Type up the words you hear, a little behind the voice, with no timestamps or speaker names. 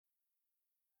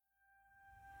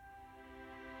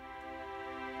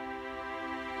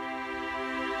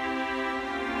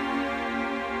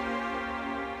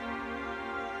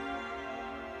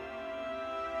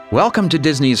Welcome to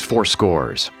Disney's Four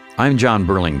Scores. I'm John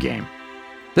Burlingame.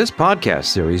 This podcast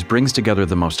series brings together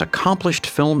the most accomplished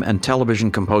film and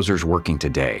television composers working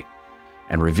today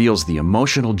and reveals the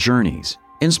emotional journeys,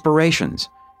 inspirations,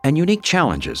 and unique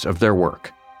challenges of their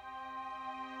work.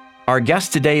 Our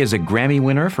guest today is a Grammy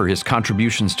winner for his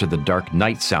contributions to the Dark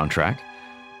Knight soundtrack,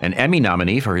 an Emmy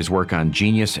nominee for his work on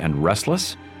Genius and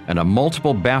Restless, and a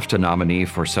multiple BAFTA nominee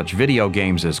for such video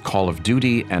games as Call of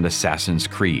Duty and Assassin's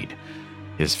Creed.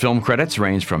 His film credits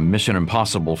range from Mission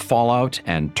Impossible Fallout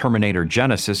and Terminator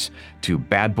Genisys to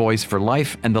Bad Boys for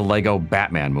Life and the Lego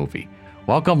Batman movie.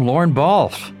 Welcome, Lorne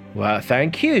Balfe. Well,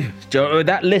 thank you.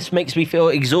 That list makes me feel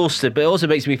exhausted, but it also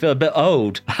makes me feel a bit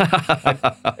old.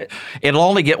 It'll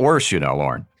only get worse,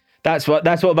 Lorne. That's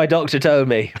what my doctor told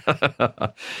me.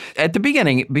 At the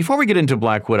beginning, before we get into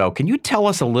Black Widow, can you tell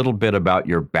us a little bit about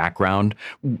your background?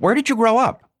 Where did you grow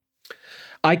up?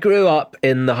 I grew up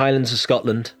in the Highlands of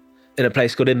Scotland, in a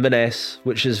place called Inverness,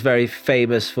 which is very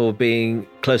famous for being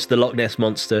close to the Loch Ness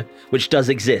Monster, which does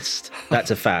exist.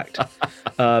 That's a fact.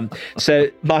 So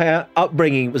my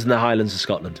upbringing was in the Highlands of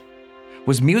Scotland.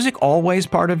 Was music always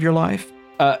part of your life?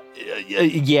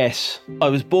 Yes. I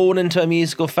was born into a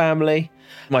musical family.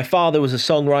 My father was a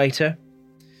songwriter.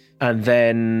 And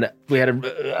then we had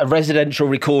a residential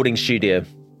recording studio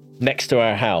next to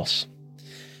our house.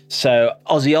 So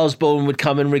Ozzy Osbourne would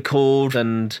come and record,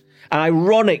 and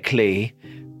ironically,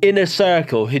 Inner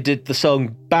Circle, who did the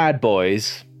song Bad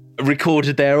Boys,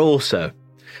 recorded there also.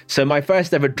 So my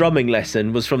first ever drumming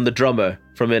lesson was from the drummer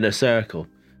from Inner Circle.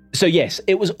 So yes,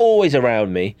 it was always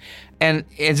around me. And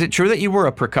is it true that you were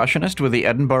a percussionist with the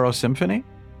Edinburgh Symphony?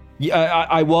 Yeah,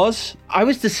 I was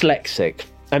dyslexic.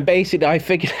 And basically I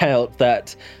figured out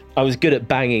that I was good at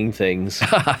banging things.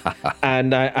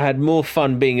 And I had more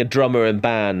fun being a drummer in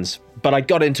bands. But I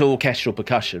got into orchestral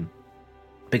percussion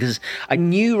because I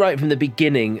knew right from the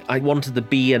beginning I wanted to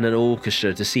be in an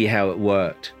orchestra to see how it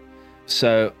worked.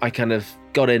 So I kind of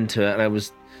got into it, and I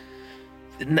was,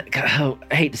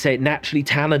 I hate to say it, naturally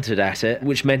talented at it,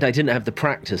 which meant I didn't have to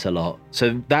practice a lot.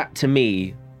 So that to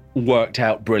me worked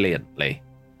out brilliantly.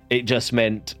 It just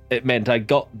meant I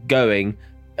got going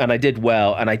and I did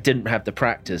well, and I didn't have to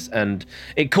practice. And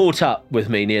it caught up with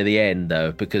me near the end,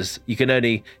 though, because you can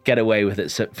only get away with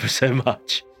it for so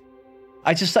much.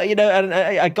 I just, and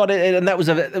I got it, and it was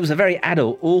a very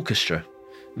adult orchestra.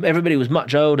 Everybody was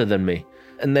much older than me.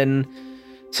 And then,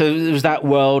 so it was that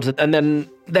world. And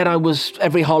then I was,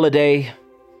 every holiday,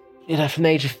 from the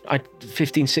age of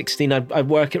 15, 16, I'd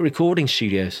work at recording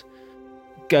studios,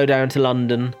 go down to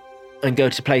London and go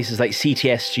to places like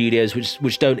CTS studios,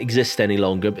 which don't exist any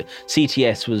longer. But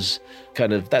CTS was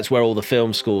that's where all the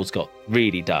film scores got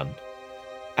really done.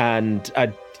 And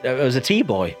I was a tea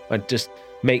boy. I'd just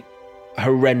make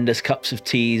horrendous cups of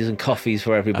teas and coffees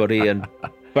for everybody and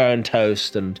burn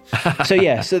toast. And so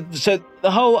the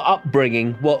whole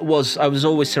upbringing I was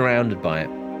always surrounded by it.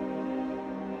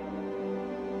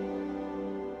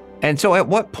 And so at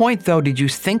what point, though, did you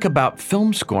think about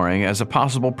film scoring as a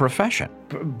possible profession?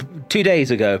 2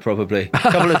 days ago, probably. A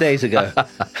couple of days ago.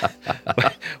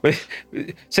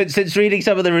 Since reading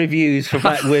some of the reviews for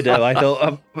Black Widow, I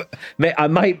thought I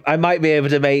might be able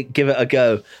to give it a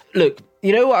go. Look,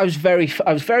 I was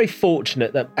very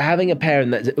fortunate that having a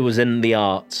parent that was in the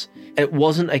arts, it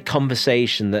wasn't a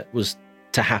conversation that was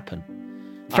to happen.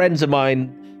 Friends of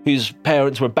mine whose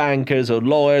parents were bankers or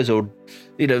lawyers or,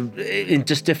 in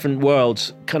just different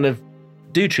worlds, kind of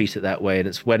do treat it that way. And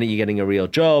it's, when are you getting a real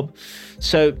job?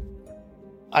 So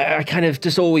I kind of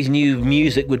just always knew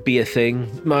music would be a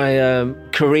thing. My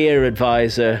career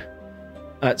advisor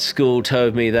at school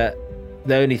told me that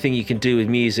the only thing you can do with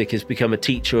music is become a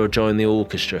teacher or join the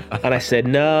orchestra. And I said,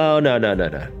 no.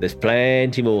 There's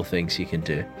plenty more things you can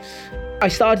do. I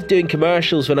started doing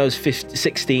commercials when I was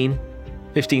 15,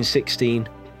 16,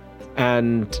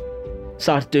 and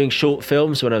started doing short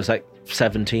films when I was like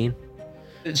 17.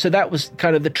 So that was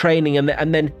kind of the training.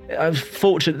 And then I was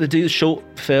fortunate to do short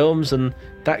films, and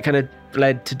that kind of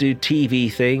led to do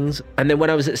TV things. And then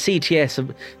when I was at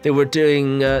CTS, they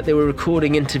were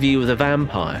recording Interview with a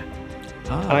Vampire.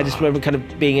 And I just remember kind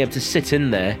of being able to sit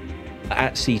in there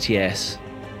at CTS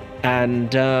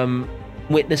and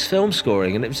witness film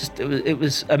scoring, and it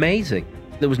was amazing.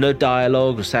 There was no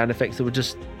dialogue or sound effects. There were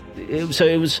just it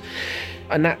was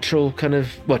a natural kind of,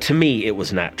 well, to me it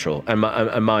was natural, and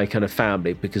my kind of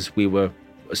family, because we were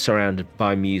surrounded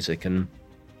by music. And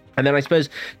then I suppose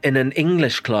in an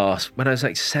English class when I was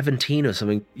like 17 or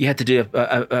something, you had to do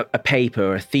a paper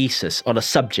or a thesis on a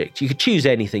subject. You could choose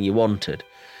anything you wanted.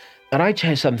 And I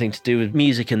chose something to do with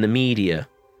music and the media.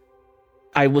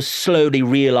 I was slowly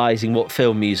realizing what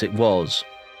film music was.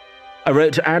 I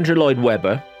wrote to Andrew Lloyd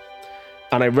Webber,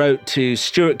 and I wrote to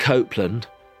Stuart Copeland,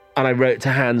 and I wrote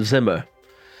to Hans Zimmer.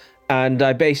 And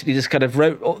I basically just kind of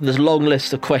wrote this long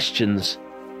list of questions.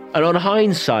 And on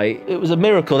hindsight, it was a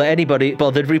miracle that anybody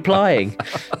bothered replying.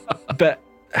 But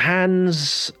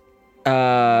Hans,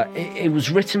 it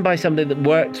was written by somebody that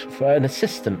worked for an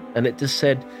assistant, and it just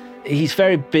said, he's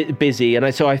very busy.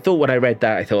 And so I thought when I read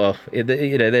that, I thought,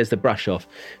 there's the brush off.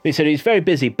 He said, he's very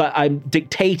busy, but I'm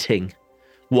dictating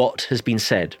what has been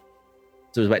said.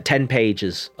 So it was about 10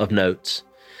 pages of notes.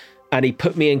 And he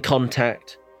put me in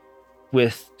contact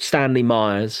with Stanley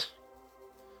Myers,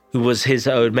 who was his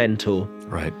old mentor.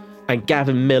 Right. And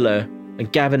Gavin Miller.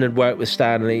 And Gavin had worked with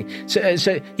Stanley.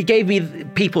 So he gave me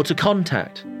people to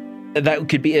contact. That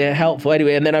could be helpful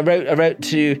anyway. And then I wrote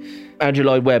to Andrew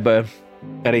Lloyd Webber,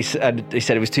 and he said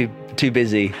he was too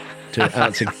busy to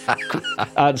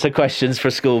answer questions for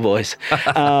schoolboys.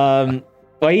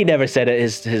 Well, he never said it.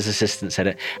 His assistant said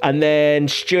it. And then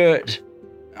Stuart,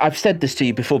 I've said this to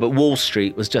you before, but Wall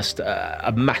Street was just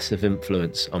a massive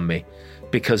influence on me,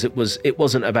 because it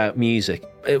wasn't about music.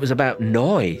 It was about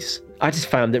noise. I just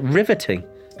found it riveting.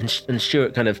 And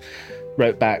Stuart kind of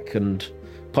wrote back and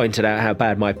pointed out how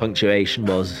bad my punctuation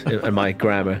was and my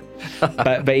grammar.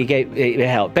 But it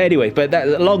helped. But anyway,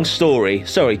 that long story.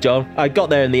 Sorry, John. I got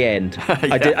there in the end.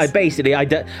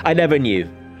 Yes. I never knew.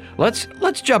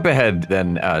 Let's jump ahead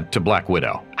then to Black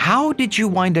Widow. How did you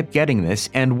wind up getting this,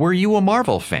 and were you a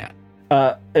Marvel fan?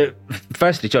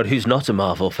 Firstly, John, who's not a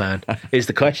Marvel fan is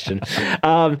the question.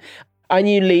 I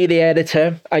knew Lee, the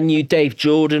editor. I knew Dave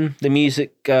Jordan, the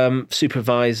music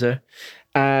supervisor.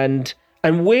 And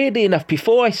weirdly enough,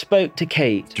 before I spoke to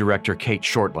Kate... Director Kate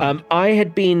Shortland. I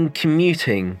had been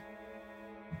commuting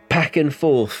back and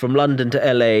forth from London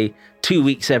to LA 2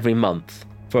 weeks every month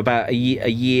for about a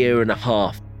year and a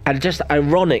half. And just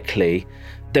ironically,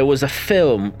 there was a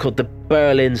film called The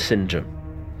Berlin Syndrome.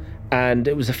 And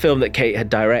it was a film that Kate had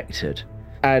directed.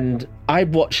 And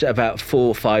I'd watched it about 4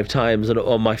 or 5 times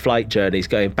on my flight journeys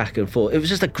going back and forth. It was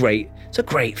just a great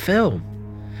film.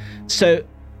 So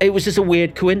it was just a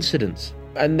weird coincidence.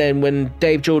 And then when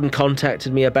Dave Jordan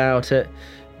contacted me about it,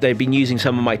 they'd been using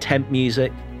some of my temp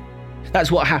music.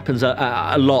 That's what happens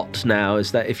a lot now,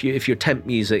 is that if your temp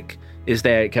music is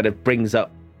there, it kind of brings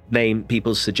up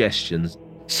people's suggestions.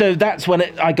 So that's when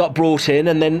I got brought in,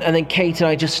 and then Kate and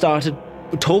I just started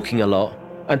talking a lot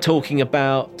and talking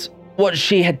about what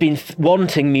she had been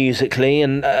wanting musically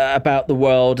and about the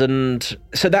world. And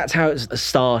so that's how it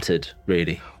started,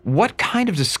 really. What kind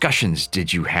of discussions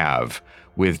did you have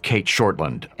with Kate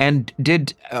Shortland? And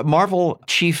did Marvel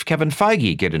chief Kevin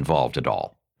Feige get involved at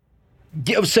all?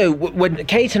 Yeah, so when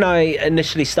Kate and I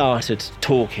initially started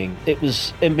talking, it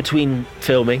was in between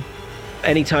filming.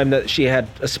 Anytime that she had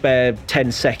a spare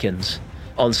 10 seconds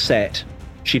on set,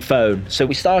 she'd phone. So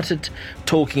we started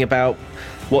talking about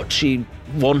what she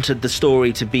wanted the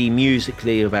story to be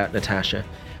musically about Natasha.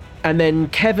 And then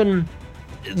Kevin,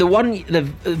 the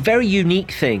very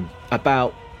unique thing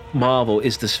about Marvel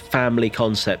is this family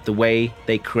concept, the way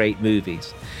they create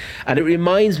movies. And it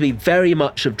reminds me very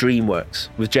much of DreamWorks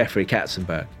with Jeffrey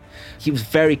Katzenberg. He was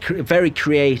very, very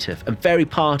creative and very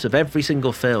part of every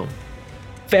single film.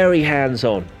 Very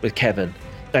hands-on with Kevin.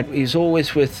 And he's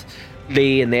always with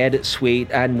Lee in the edit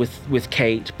suite and with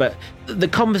Kate. But the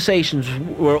conversations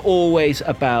were always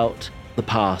about the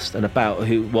past and about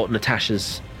what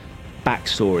Natasha's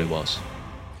backstory was.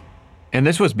 And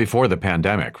this was before the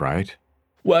pandemic, right?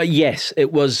 Well, yes,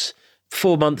 it was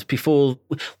 4 months before.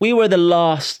 We were the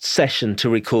last session to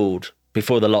record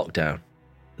before the lockdown.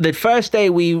 The first day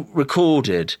we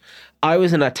recorded, I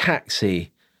was in a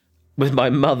taxi with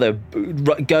my mother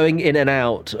going in and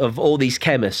out of all these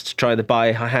chemists trying to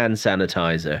buy hand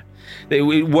sanitizer. The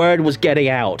word was getting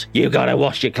out, you gotta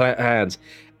wash your hands.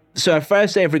 So our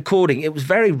first day of recording, it was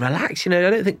very relaxed. I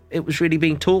don't think it was really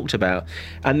being talked about.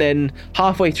 And then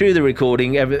halfway through the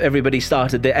recording, everybody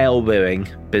started the elbowing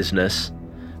business.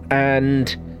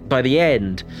 And by the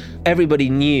end, everybody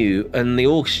knew, and the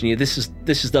orchestra knew, this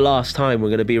is the last time we're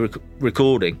going to be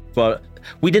recording. But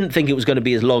we didn't think it was going to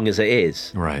be as long as it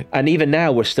is. Right. And even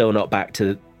now, we're still not back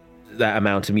to that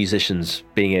amount of musicians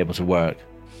being able to work.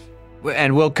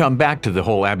 And we'll come back to the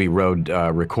whole Abbey Road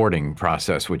recording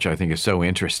process, which I think is so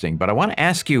interesting. But I want to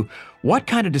ask you, what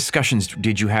kind of discussions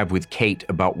did you have with Kate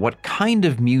about what kind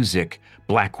of music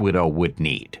Black Widow would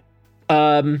need?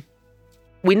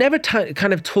 We never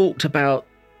kind of talked about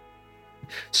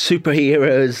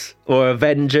superheroes or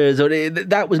Avengers,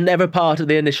 that was never part of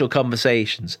the initial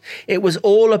conversations. It was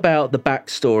all about the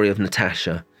backstory of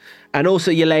Natasha and also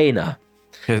Yelena.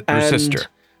 Her sister.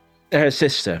 Her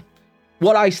sister.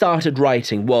 what I started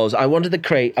writing was I wanted to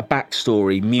create a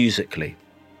backstory musically.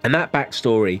 And that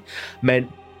backstory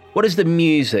meant, what is the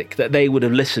music that they would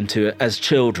have listened to as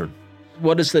children?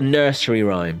 What is the nursery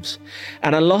rhymes?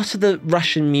 And a lot of the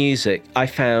Russian music I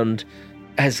found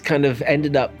has kind of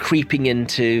ended up creeping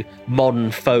into modern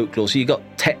folklore. So you got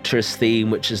Tetris theme,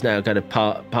 which is now kind of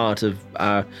part of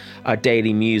our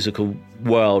daily musical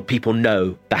world. People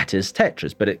know that is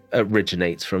Tetris, but it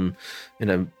originates from,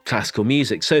 classical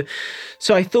music. So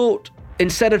I thought,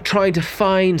 instead of trying to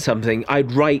find something,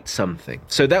 I'd write something.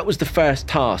 So that was the first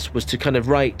task, was to kind of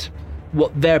write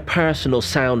what their personal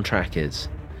soundtrack is,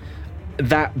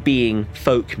 that being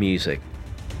folk music.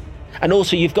 And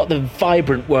also you've got the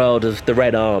vibrant world of the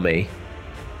Red Army,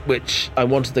 which I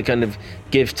wanted to kind of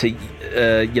give to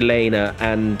Yelena,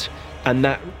 and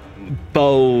that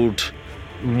bold,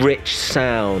 rich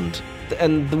sound,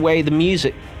 and the way the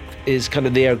music is kind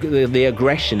of the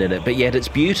aggression in it, but yet it's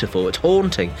beautiful, it's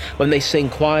haunting. When they sing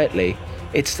quietly,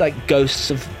 it's like ghosts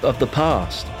of the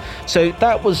past. So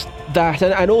that was that,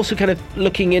 and also kind of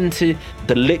looking into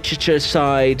the literature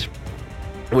side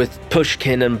with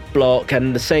Pushkin and Bloch,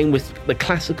 and the same with the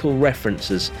classical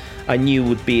references I knew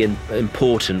would be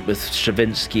important with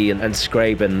Stravinsky and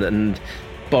Scriabin and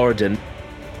Borodin.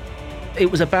 It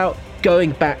was about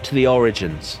going back to the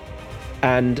origins,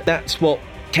 and that's what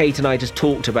Kate and I just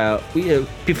talked about.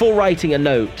 Before writing a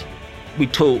note, we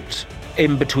talked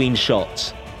in between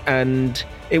shots, and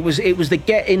it was to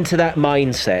get into that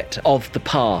mindset of the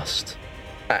past.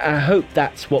 I hope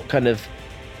that's what kind of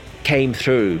came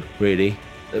through, really.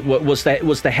 Was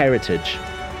the heritage.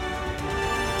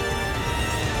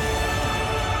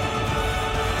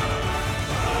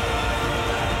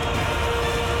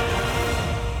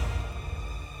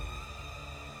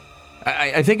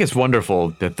 I think it's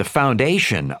wonderful that the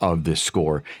foundation of this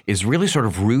score is really sort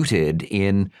of rooted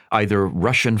in either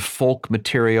Russian folk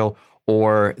material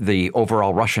or the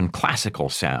overall Russian classical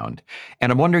sound.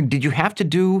 And I'm wondering, did you have to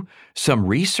do some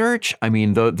research? I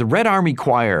mean, the Red Army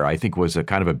Choir, I think, was a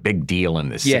kind of a big deal in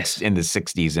the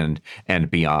 60s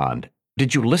and beyond.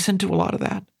 Did you listen to a lot of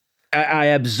that? I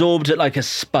absorbed it like a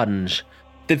sponge.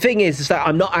 The thing is that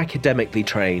I'm not academically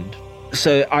trained.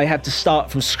 So I have to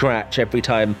start from scratch every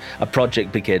time a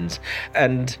project begins.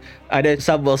 And I know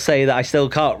some will say that I still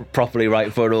can't properly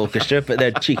write for an orchestra, but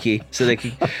they're cheeky, so they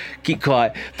can keep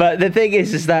quiet. But the thing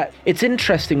is that it's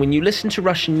interesting when you listen to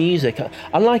Russian music,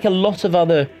 unlike a lot of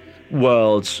other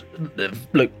worlds,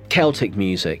 like Celtic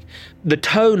music, the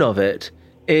tone of it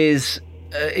is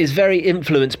very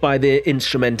influenced by the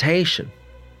instrumentation.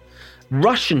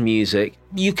 Russian music,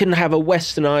 you can have a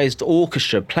westernized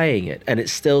orchestra playing it and it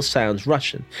still sounds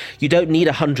Russian. You don't need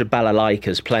 100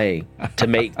 balalaikas playing to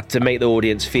make the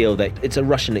audience feel that it's a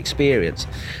Russian experience.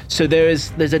 So there's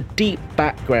a deep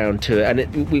background to it,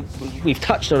 and we've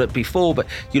touched on it before, but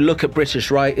you look at British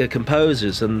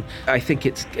composers, and I think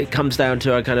it comes down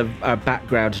to our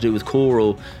background to do with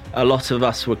choral. A lot of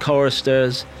us were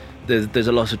choristers. There's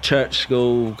a lot of church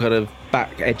school kind of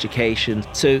back education.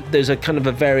 So there's a kind of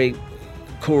a very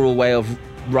choral way of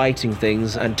writing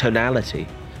things and tonality,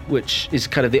 which is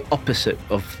kind of the opposite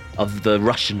of the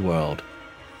Russian world.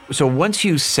 So once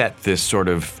you set this sort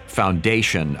of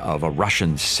foundation of a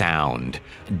Russian sound,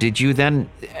 did you then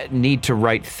need to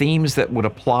write themes that would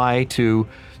apply to,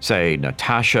 say,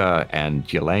 Natasha and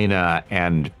Yelena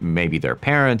and maybe their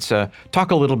parents? Talk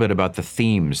a little bit about the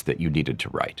themes that you needed to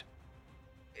write.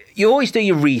 You always do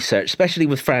your research, especially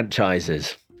with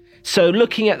franchises. So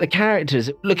looking at the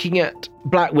characters, looking at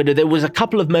Black Widow, there was a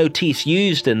couple of motifs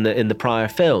used in the prior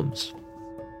films.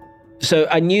 So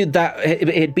I knew that it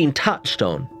had been touched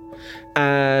on.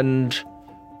 And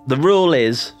the rule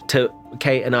is, to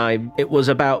Kate and I, it was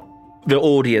about the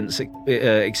audience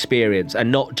experience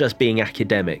and not just being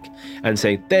academic and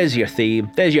saying, there's your theme,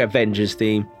 there's your Avengers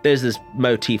theme, there's this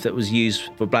motif that was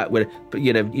used for Black Widow, but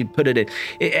you put it in.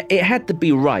 It had to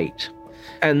be right.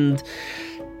 And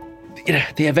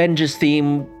the Avengers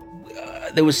theme,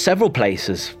 there was several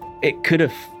places it could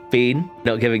have been,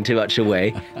 not giving too much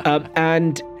away.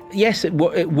 And yes, it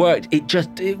worked.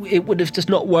 It would have just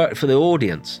not worked for the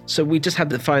audience. So we just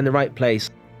had to find the right place.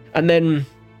 And then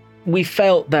we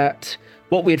felt that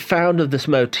what we had found of this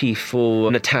motif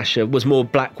for Natasha was more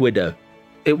Black Widow.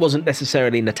 It wasn't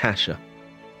necessarily Natasha.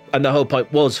 And the whole point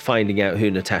was finding out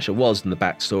who Natasha was in the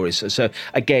backstory. So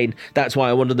again, that's why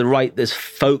I wanted to write this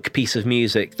folk piece of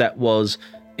music that was,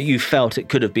 you felt it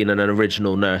could have been an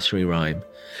original nursery rhyme.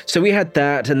 So we had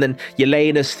that, and then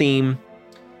Yelena's theme.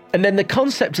 And then the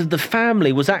concept of the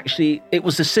family was actually, it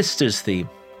was the sisters' theme.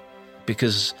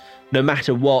 Because no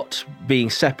matter what, being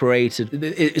separated,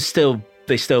 they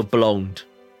still belonged.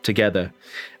 together.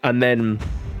 And then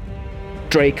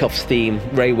Dreykov's theme,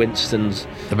 Ray Winston's.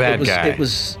 The bad guy. It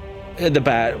was the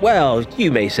bad. Well,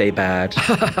 you may say bad.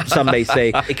 Some may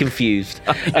say confused.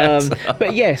 Yes.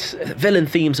 But yes, villain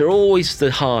themes are always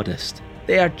the hardest.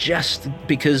 They are just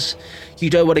because you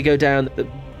don't want to go down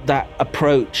that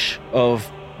approach of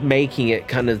making it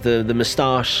kind of the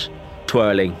moustache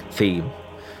twirling theme.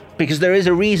 Because there is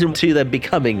a reason to them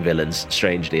becoming villains,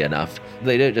 strangely enough.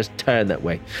 They don't just turn that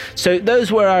way. So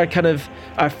those were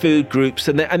our food groups.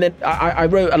 And then I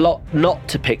wrote a lot not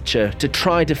to picture to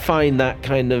try to find that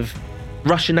kind of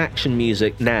Russian action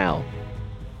music now.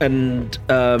 And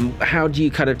how do you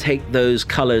kind of take those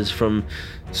colors from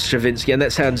Stravinsky? And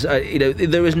that sounds,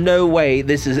 there is no way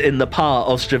this is in the part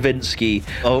of Stravinsky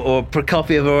or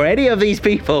Prokofiev or any of these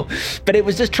people. But it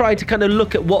was just trying to kind of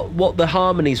look at what the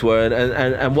harmonies were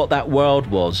and what that world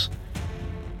was.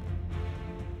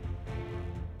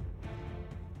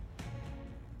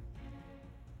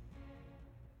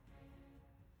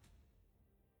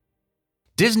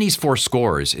 Disney's Four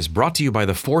Scores is brought to you by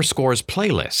the Four Scores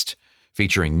playlist,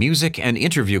 featuring music and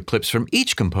interview clips from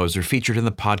each composer featured in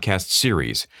the podcast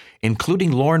series,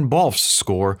 including Lorne Balfe's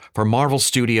score for Marvel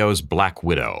Studios' Black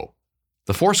Widow.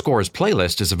 The Four Scores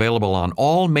playlist is available on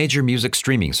all major music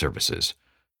streaming services.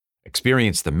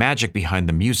 Experience the magic behind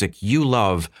the music you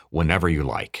love whenever you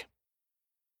like.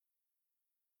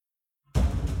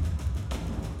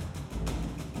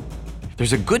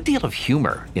 There's a good deal of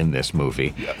humor in this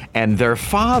movie, and their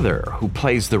father, who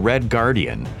plays the Red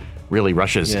Guardian, really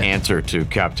Russia's answer to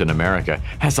Captain America,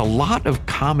 has a lot of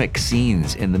comic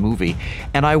scenes in the movie.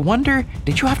 And I wonder,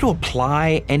 did you have to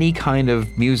apply any kind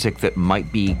of music that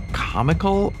might be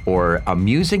comical or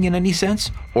amusing in any sense?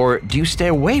 Or do you stay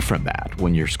away from that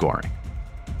when you're scoring?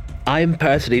 I'm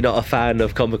personally not a fan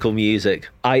of comical music.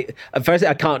 Firstly,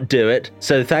 I can't do it,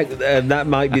 so that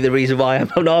might be the reason why I'm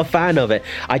not a fan of it.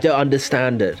 I don't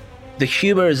understand it. The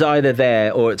humor is either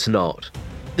there or it's not.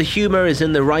 The humor is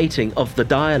in the writing of the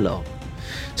dialogue.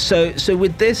 So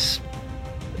with this,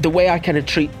 the way I kind of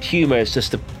treat humor is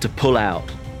just to pull out.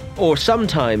 Or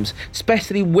sometimes,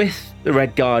 especially with the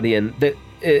Red Guardian, that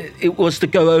it was to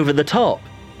go over the top.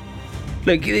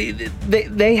 Look,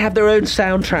 they have their own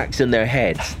soundtracks in their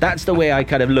heads. That's the way I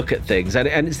kind of look at things. And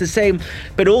it's the same,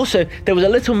 but also there was a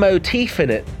little motif in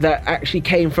it that actually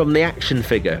came from the action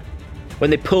figure.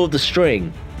 When they pulled the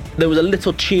string, there was a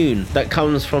little tune that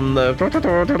comes from the,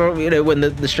 when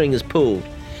the string is pulled.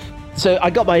 So I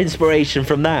got my inspiration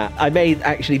from that. I made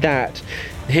actually that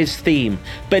his theme.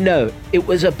 But no, it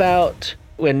was about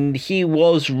when he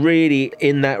was really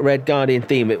in that Red Guardian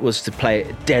theme, it was to play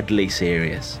it deadly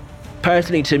serious.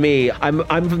 Personally, to me,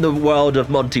 I'm from the world of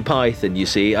Monty Python. You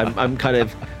see, I'm an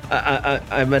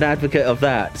advocate of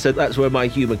that. So that's where my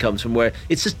humor comes from. Where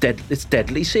it's just it's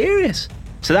deadly serious.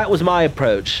 So that was my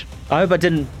approach. I hope I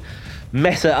didn't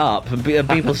mess it up and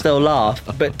people still laugh.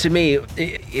 But to me,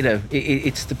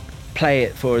 it's to play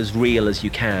it for as real as you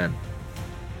can.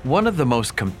 One of the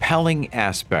most compelling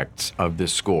aspects of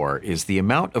this score is the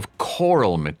amount of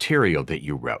choral material that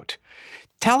you wrote.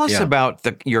 Tell us about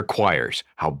your choirs,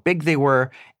 how big they were,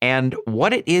 and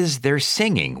what it is they're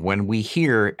singing when we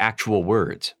hear actual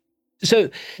words.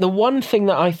 So the one thing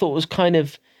that I thought was kind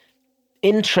of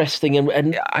interesting,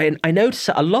 and I noticed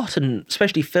it a lot, and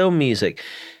especially film music,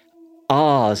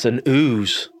 ahs and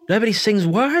oohs. Nobody sings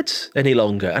words any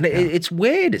longer. And it's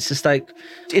weird. It's just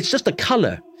it's just a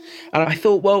color. And I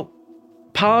thought, well,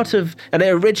 and it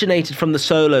originated from the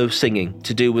solo singing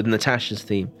to do with Natasha's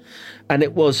theme. And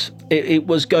it was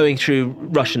going through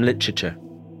Russian literature,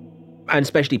 and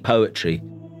especially poetry,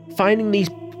 finding these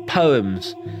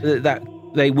poems that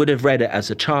they would have read it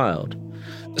as a child.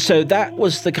 So that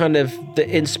was the kind of the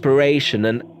inspiration.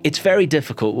 And it's very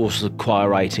difficult also choir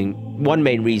writing. One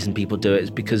main reason people do it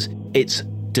is because it's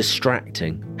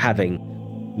distracting, having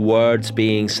words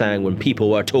being sang when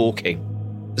people are talking.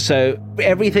 So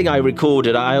everything I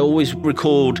recorded, I always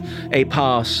record a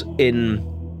pass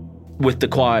with the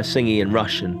choir singing in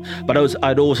Russian, but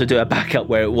I'd also do a backup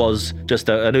where it was just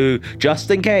an ooh,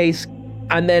 just in case.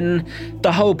 And then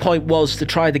the whole point was to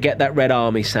try to get that Red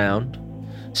Army sound.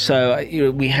 So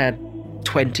we had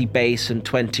 20 bass and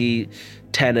 20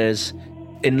 tenors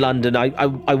in London.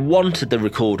 I wanted the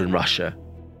record in Russia.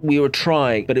 We were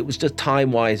trying, but it was just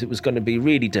time-wise, it was going to be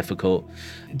really difficult.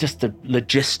 Just the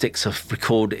logistics of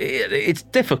record, it's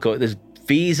difficult. There's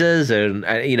visas and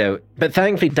but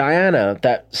thankfully Diana,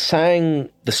 that sang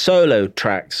the solo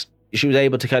tracks, she was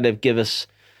able to kind of give us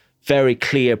very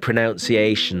clear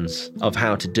pronunciations of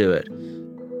how to do it.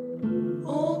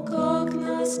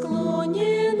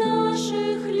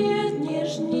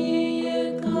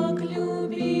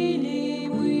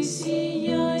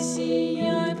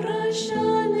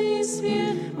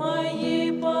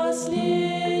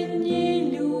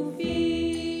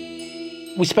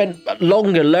 we spent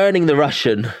longer learning the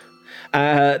Russian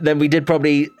than we did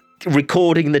probably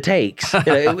recording the takes.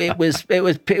 It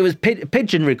was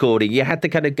pigeon recording. You had to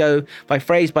kind of go by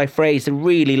phrase to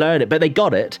really learn it, but they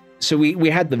got it. So we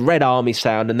had the Red Army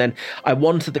sound, and then I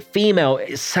wanted the female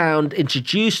sound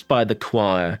introduced by the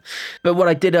choir. But what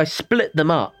I did, I split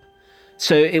them up.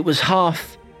 So it was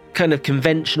half kind of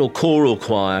conventional choral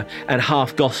choir and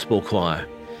half gospel choir.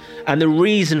 And the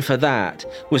reason for that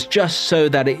was just so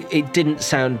that it didn't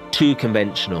sound too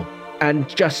conventional, and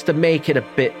just to make it a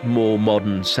bit more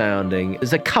modern sounding.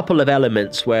 There's a couple of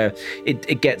elements where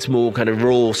it gets more kind of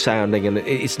raw sounding, and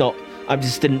it's not, I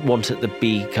just didn't want it to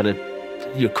be kind of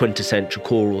your quintessential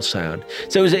choral sound.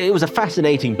 So it was a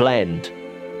fascinating blend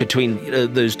between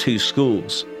those two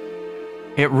schools.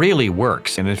 It really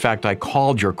works. And in fact, I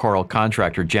called your choral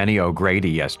contractor, Jenny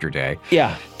O'Grady, yesterday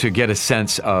to get a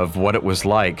sense of what it was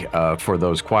like for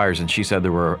those choirs. And she said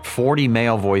there were 40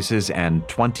 male voices and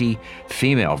 20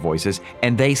 female voices,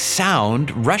 and they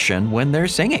sound Russian when they're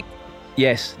singing.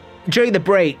 Yes. During the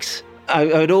breaks, I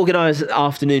would organise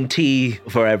afternoon tea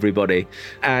for everybody,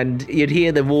 and you'd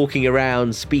hear them walking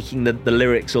around speaking the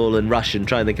lyrics all in Russian,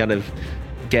 trying to kind of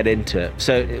get into it.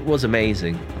 So it was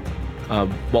amazing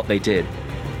what they did.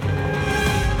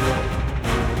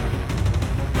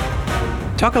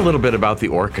 Talk a little bit about the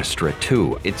orchestra,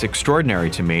 too. It's extraordinary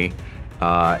to me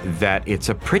that it's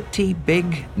a pretty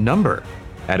big number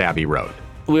at Abbey Road.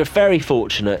 We were very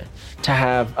fortunate to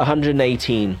have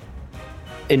 118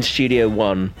 in Studio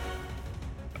One,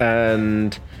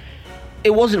 and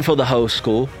it wasn't for the whole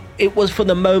score. It was for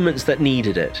the moments that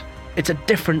needed it. It's a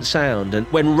different sound, and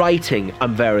when writing,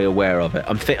 I'm very aware of it.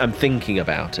 I'm thinking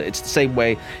about it. It's the same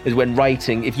way as when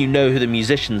writing, if you know who the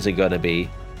musicians are going to be,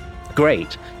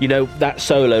 great. You know that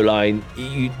solo line,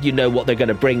 you know what they're going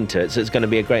to bring to it, so it's going to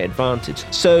be a great advantage.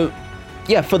 So,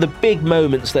 yeah, for the big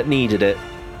moments that needed it,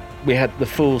 we had the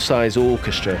full-size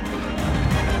orchestra.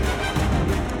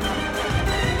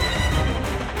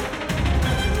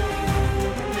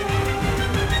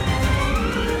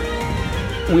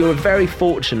 We were very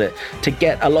fortunate to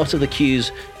get a lot of the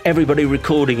cues, everybody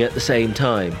recording at the same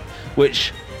time,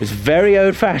 which is very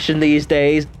old-fashioned these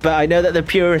days, but I know that the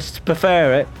purists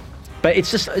prefer it. But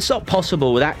it's not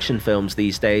possible with action films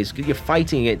these days. You're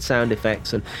fighting against sound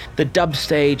effects, and the dub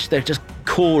stage, they're just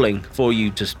calling for you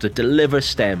just to deliver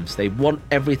stems. They want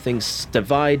everything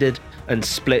divided and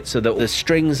split so that the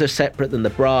strings are separate than the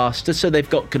brass, just so they've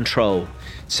got control.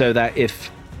 So that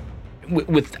if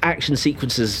with action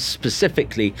sequences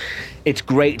specifically, it's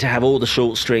great to have all the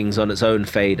short strings on its own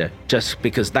fader, just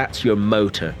because that's your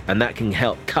motor, and that can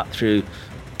help cut through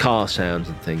car sounds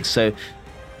and things. So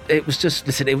it was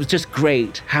just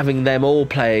great having them all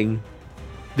playing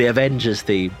the Avengers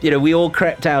theme. You know, we all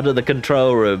crept out of the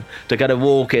control room to kind of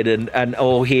walk in and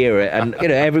all hear it, and you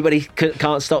know, everybody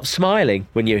can't stop smiling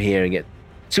when you're hearing it.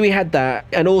 So we had that,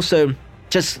 and also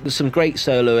just some great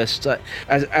soloists.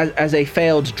 As a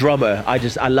failed drummer,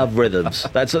 I love rhythms.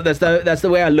 That's the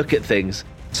way I look at things.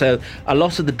 So a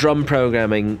lot of the drum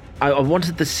programming, I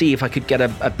wanted to see if I could get a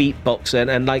beatbox,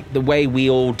 and like the way we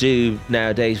all do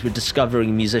nowadays, we're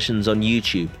discovering musicians on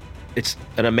YouTube. It's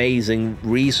an amazing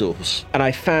resource. And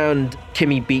I found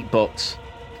Kimmy Beatbox.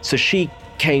 So she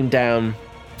came down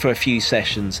for a few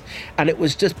sessions, and it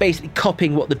was just basically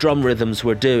copying what the drum rhythms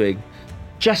were doing,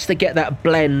 just to get that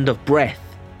blend of breath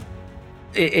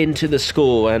into the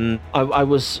score. And I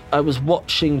was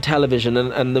watching television,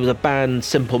 and there was a band,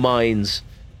 Simple Minds,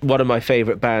 one of my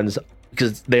favourite bands,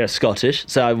 because they're Scottish,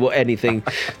 so anything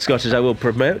Scottish I will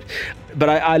promote. But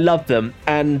I love them,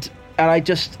 and I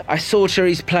saw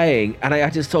Cherise playing, and I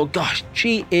just thought, gosh,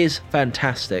 she is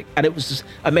fantastic. And it was just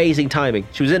amazing timing.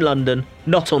 She was in London,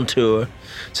 not on tour,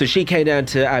 so she came down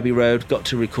to Abbey Road, got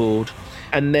to record.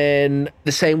 And then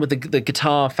the same with the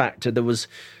guitar factor. There was,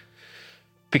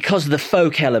 because of the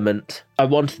folk element, I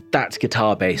wanted that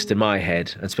guitar based in my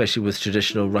head, especially with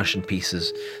traditional Russian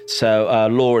pieces. So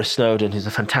Laura Snowden, who's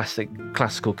a fantastic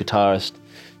classical guitarist,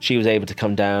 she was able to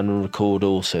come down and record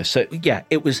also. So yeah,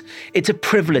 it's a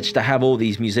privilege to have all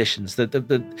these musicians.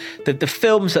 The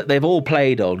films that they've all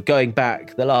played on, going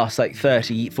back the last like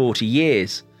 30, 40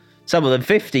 years, some of them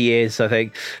 50 years, I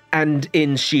think, and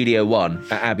in Studio One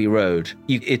at Abbey Road,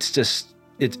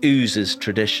 it oozes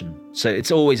tradition. So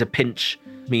it's always a pinch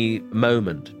me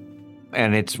moment.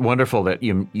 And it's wonderful that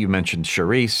you mentioned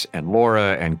Cherise and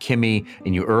Laura and Kimmy,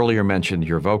 and you earlier mentioned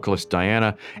your vocalist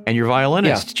Diana and your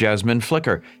violinist Jasmine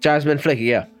Flicker. Jasmine Flicker,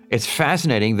 yeah. It's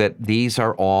fascinating that these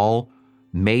are all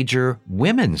major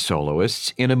women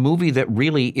soloists in a movie that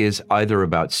really is either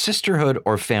about sisterhood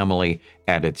or family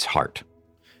at its heart.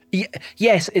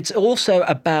 Yes, it's also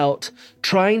about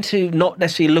trying to not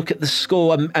necessarily look at the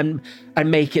score and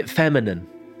make it feminine,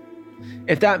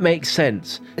 if that makes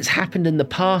sense. It's happened in the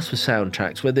past with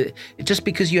soundtracks where just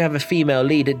because you have a female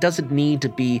lead, it doesn't need to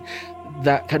be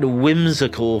that kind of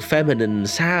whimsical feminine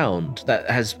sound that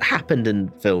has happened in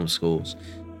film scores.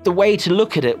 The way to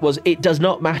look at it was, it does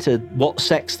not matter what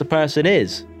sex the person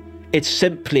is. It's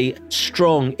simply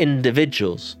strong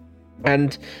individuals.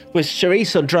 And with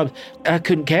Charisse on drums, I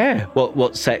couldn't care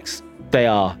what sex they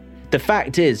are. The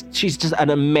fact is, she's just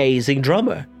an amazing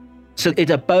drummer. So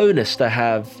it's a bonus to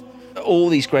have all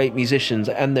these great musicians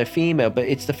and they're female, but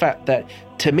it's the fact that,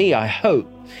 to me, I hope,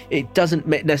 it doesn't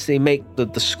necessarily make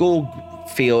the score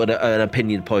feel an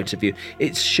opinion point of view.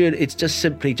 It's just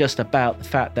simply just about the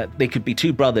fact that they could be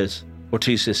two brothers or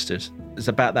two sisters. It's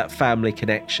about that family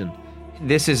connection.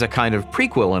 This is a kind of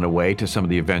prequel in a way to some of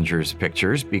the Avengers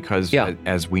pictures because,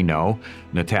 as we know,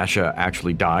 Natasha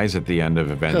actually dies at the end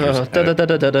of Avengers.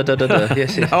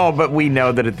 Yes. No, but we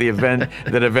know that at the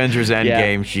that Avengers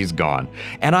Endgame, she's gone.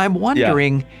 And I'm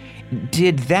wondering,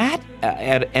 did that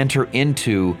enter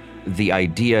into the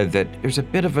idea that there's a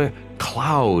bit of a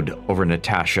cloud over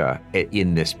Natasha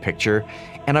in this picture?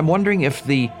 And I'm wondering if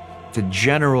the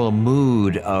general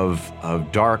mood of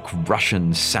dark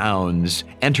Russian sounds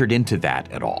entered into that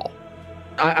at all.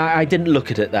 I didn't look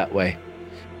at it that way.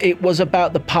 It was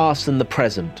about the past and the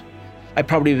present. I'd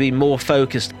probably be more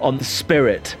focused on the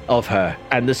spirit of her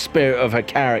and the spirit of her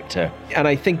character. And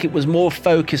I think it was more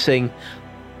focusing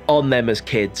on them as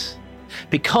kids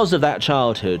because of that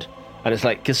childhood. And it's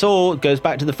like, it all goes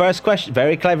back to the first question.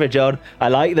 Very clever, John. I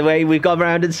like the way we've gone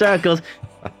around in circles.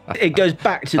 It goes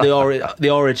back to the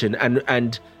origin,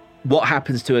 and what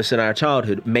happens to us in our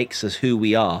childhood makes us who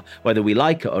we are, whether we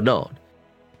like it or not.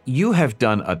 You have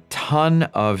done a ton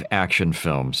of action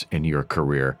films in your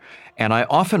career, and I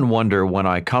often wonder when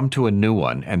I come to a new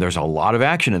one, and there's a lot of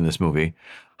action in this movie,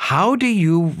 how do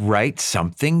you write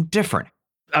something different?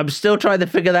 I'm still trying to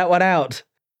figure that one out.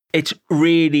 It's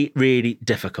really, really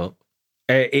difficult.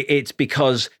 It's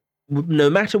because no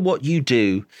matter what you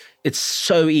do, it's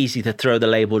so easy to throw the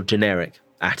label generic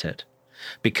at it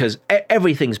because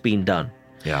everything's been done.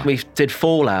 Yeah. We did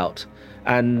Fallout,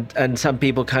 and some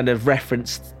people kind of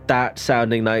referenced that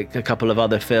sounding like a couple of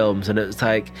other films, and it's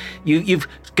like you've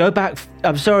go back.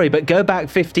 I'm sorry, but go back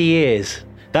 50 years.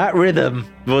 That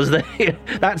rhythm was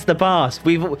that's the past.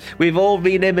 We've all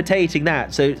been imitating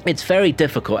that. So it's very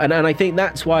difficult. And I think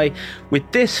that's why with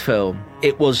this film,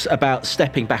 it was about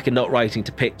stepping back and not writing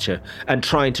to picture and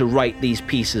trying to write these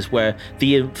pieces where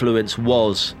the influence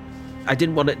was. I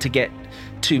didn't want it to get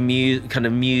too kind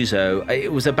of muso.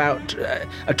 It was about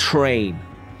a train.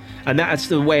 And that's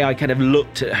the way I kind of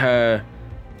looked at her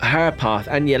path.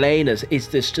 And Yelena's is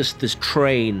this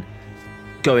train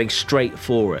going straight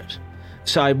for it.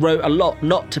 So I wrote a lot,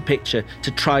 not to picture, to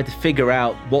try to figure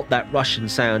out what that Russian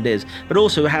sound is, but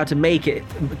also how to make it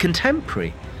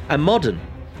contemporary and modern.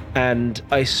 And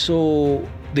I saw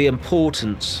the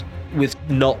importance with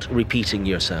not repeating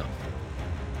yourself.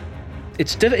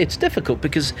 It's difficult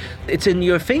because it's in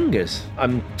your fingers.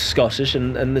 I'm Scottish,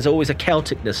 and there's always a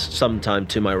Celticness sometime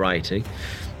to my writing.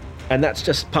 And that's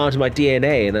just part of my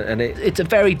DNA, and it's a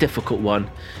very difficult one.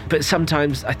 But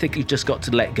sometimes I think you've just got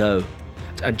to let go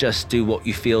and just do what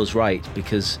you feel is right,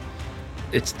 because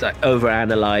it's like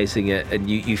over-analysing it, and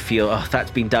you feel, oh,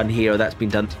 that's been done here, or that's been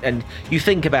done, and you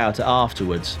think about it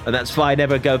afterwards. And that's why I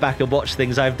never go back and watch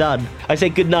things I've done. I say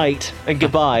good night and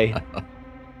goodbye.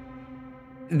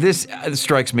 This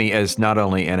strikes me as not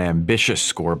only an ambitious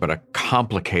score, but a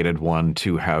complicated one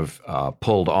to have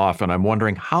pulled off. And I'm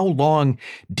wondering, how long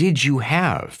did you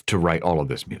have to write all of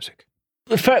this music?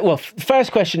 Well,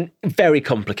 first question, very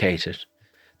complicated.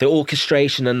 The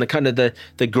orchestration and the kind of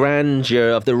the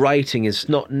grandeur of the writing is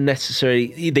not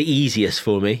necessarily the easiest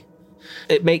for me.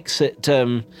 It makes it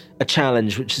a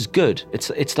challenge, which is good.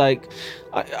 It's like,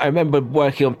 I remember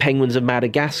working on Penguins of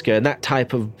Madagascar, and that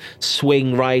type of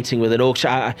swing writing with an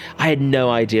orchestra, I had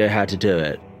no idea how to do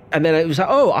it. And then it was like,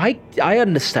 oh, I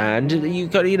understand. You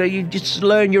just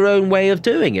learn your own way of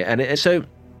doing it. And so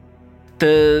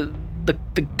the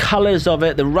colours of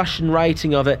it, the Russian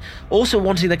writing of it, also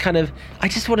wanting the kind of, I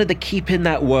just wanted to keep in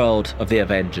that world of the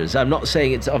Avengers. I'm not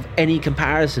saying it's of any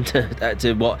comparison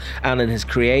to what Alan has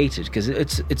created, because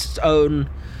it's its own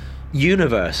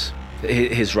universe,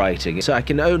 his writing. So I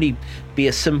can only be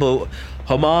a simple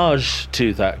homage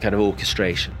to that kind of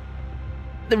orchestration.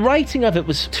 The writing of it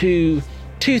was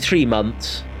 2-3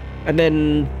 months, and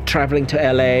then traveling to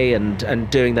LA and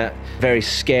doing that very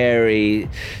scary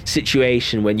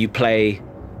situation when you play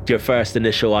your first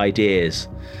initial ideas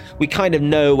we kind of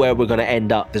know where we're going to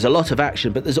end up. There's a lot of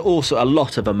action, but there's also a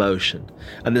lot of emotion,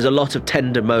 and there's a lot of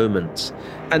tender moments.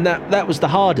 And that was the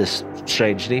hardest,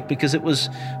 strangely, because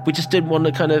we just didn't want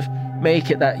to kind of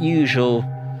make it that usual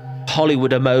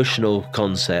Hollywood emotional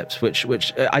concept,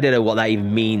 which I don't know what that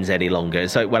even means any longer.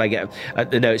 It's like when I get,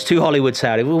 no, it's too Hollywood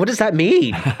sounding. Well, what does that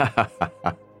mean?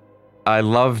 I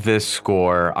love this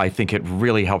score. I think it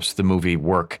really helps the movie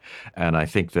work, and I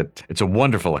think that it's a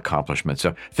wonderful accomplishment.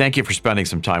 So thank you for spending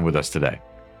some time with us today.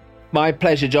 My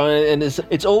pleasure, John, and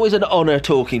it's always an honor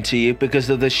talking to you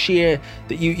because of the sheer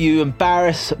that you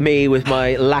embarrass me with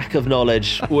my lack of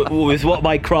knowledge with what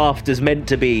my craft is meant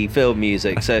to be, film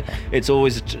music. So it's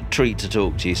always a treat to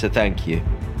talk to you, so thank you.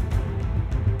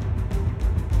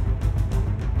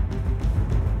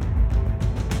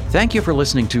 Thank you for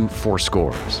listening to Four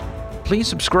Scores. Please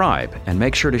subscribe and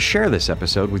make sure to share this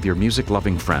episode with your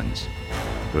music-loving friends.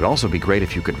 It would also be great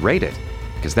if you could rate it,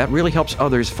 because that really helps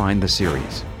others find the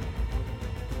series.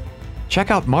 Check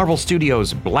out Marvel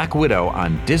Studios' Black Widow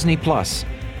on Disney Plus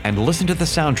and listen to the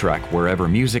soundtrack wherever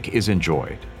music is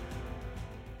enjoyed.